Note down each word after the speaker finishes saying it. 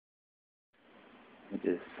It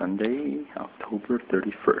is Sunday, October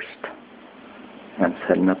 31st. I'm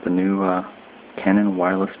setting up a new Canon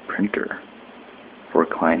wireless printer for a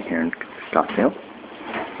client here in Scottsdale.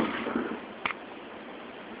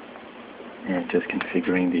 And just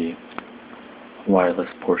configuring the wireless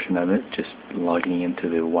portion of it, just logging into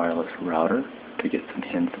the wireless router to get some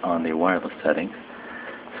hints on the wireless settings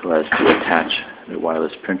so as to attach the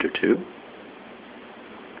wireless printer to.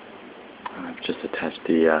 I've just attached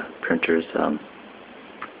the printer's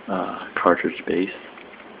cartridge base,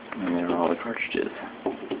 and there are all the cartridges.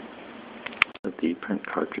 The print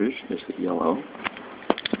cartridge is the yellow.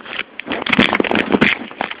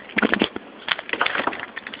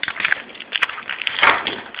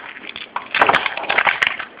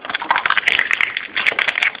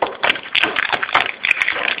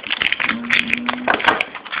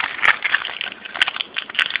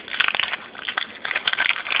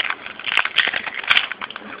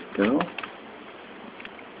 Go.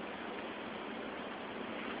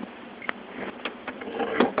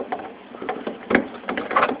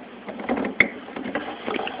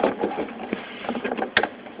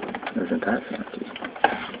 Isn't that fancy?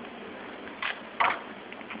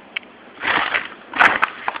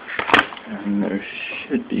 And there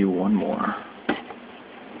should be one more.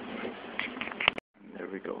 There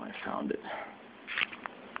we go, I found it.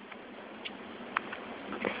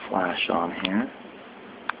 Put the flash on here.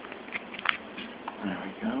 There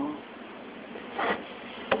we go.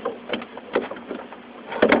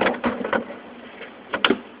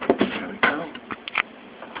 There we go.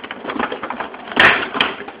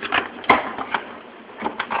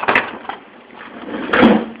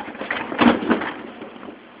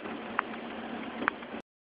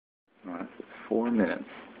 Well, that's 4 minutes.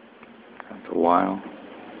 That's a while.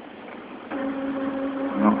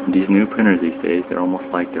 Well, these new printers these days, they're almost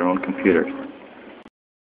like their own computers.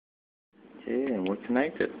 Okay, and we're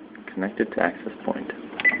connected to access point.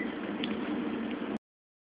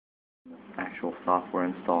 Actual software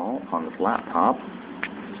install on this laptop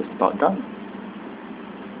is just about done.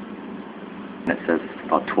 And it says it's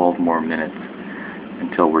about 12 more minutes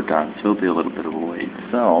until we're done, so it'll be a little bit of a wait.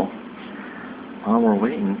 So, while we're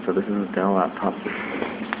waiting, so this is a Dell laptop.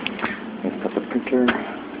 Let's put the printer.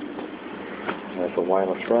 There's a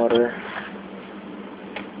wireless router.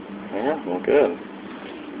 Yeah, well, good.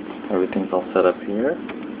 Everything's all set up here.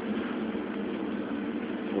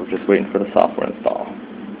 We're just waiting for the software install.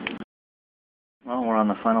 Well, we're on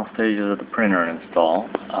the final stages of the printer install.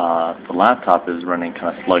 The laptop is running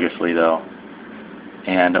kind of sluggishly though.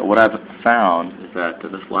 And what I've found is that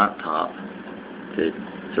this laptop, the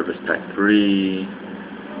Service Pack 3,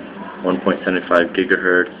 1.75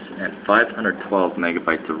 gigahertz, and 512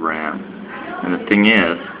 megabytes of RAM. And the thing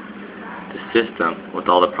is, the system, with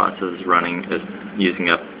all the processes running, is using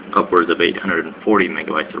up upwards of 840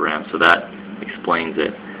 megabytes of RAM, so that explains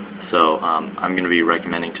it. So I'm going to be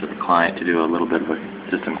recommending to the client to do a little bit of a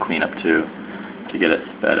system cleanup too, to get it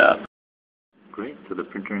sped up. Great, so the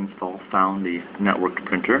printer install found the networked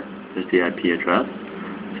printer. There's the IP address,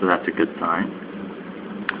 so that's a good sign.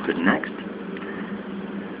 Click next,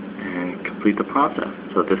 and complete the process.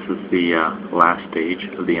 So this is the last stage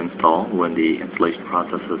of the install, when the installation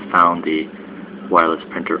process has found the wireless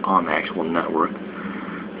printer on the actual network.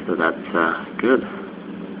 So that's good.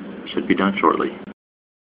 Should be done shortly.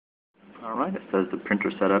 Alright, it says the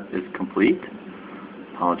printer setup is complete.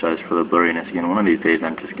 Apologize for the blurriness again. One of these days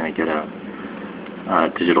I'm just going to get a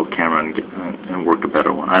digital camera and work a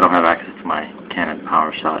better one. I don't have access to my Canon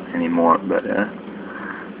PowerShot anymore, but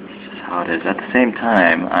it's just how it is. At the same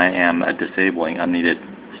time, I am disabling unneeded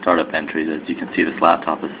startup entries. As you can see, this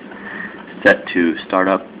laptop is set to start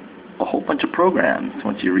up a whole bunch of programs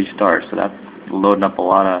once you restart. So that's loading up a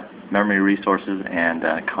lot of memory resources and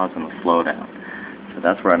causing a slowdown. So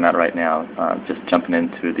that's where I'm at right now, just jumping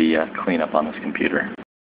into the cleanup on this computer.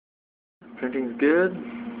 Printing's good.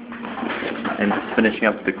 And just finishing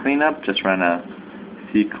up the cleanup, just ran a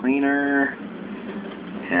C cleaner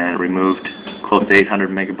and removed close to 800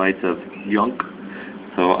 megabytes of junk.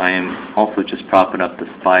 So I am also just propping up the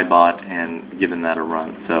SpyBot and giving that a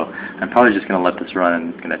run. So I'm probably just going to let this run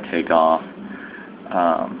and it's going to take off.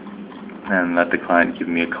 And let the client give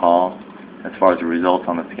me a call. As far as the results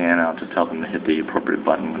on the scan, I'll just tell them to hit the appropriate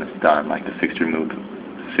button when it's done, like the fix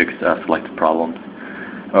selected problems,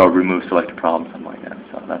 or remove selected problems, something like that.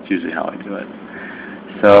 So that's usually how I do it.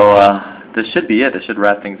 So this should be it. This should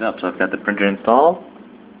wrap things up. So I've got the printer installed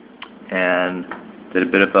and did a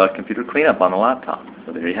bit of a computer cleanup on the laptop.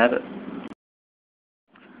 So there you have it.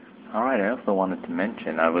 Alright, I also wanted to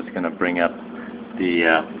mention I was going to bring up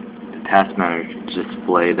the task manager to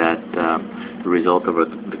display that the result of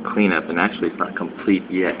the cleanup, and actually it's not complete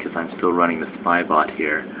yet because I'm still running the SpyBot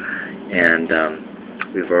here, and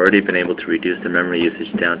we've already been able to reduce the memory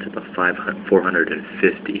usage down to about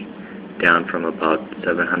 450, down from about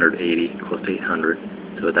 780, close to 800.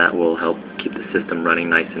 So that will help keep the system running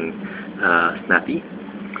nice and snappy.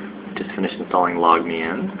 Just finished installing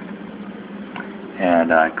LogMeIn,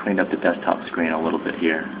 and I cleaned up the desktop screen a little bit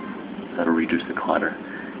here. That'll reduce the clutter.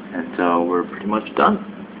 And so we're pretty much done.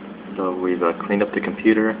 So we've cleaned up the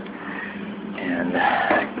computer and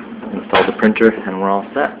installed the printer, and we're all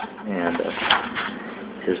set. And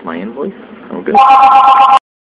here's my invoice. I'm good.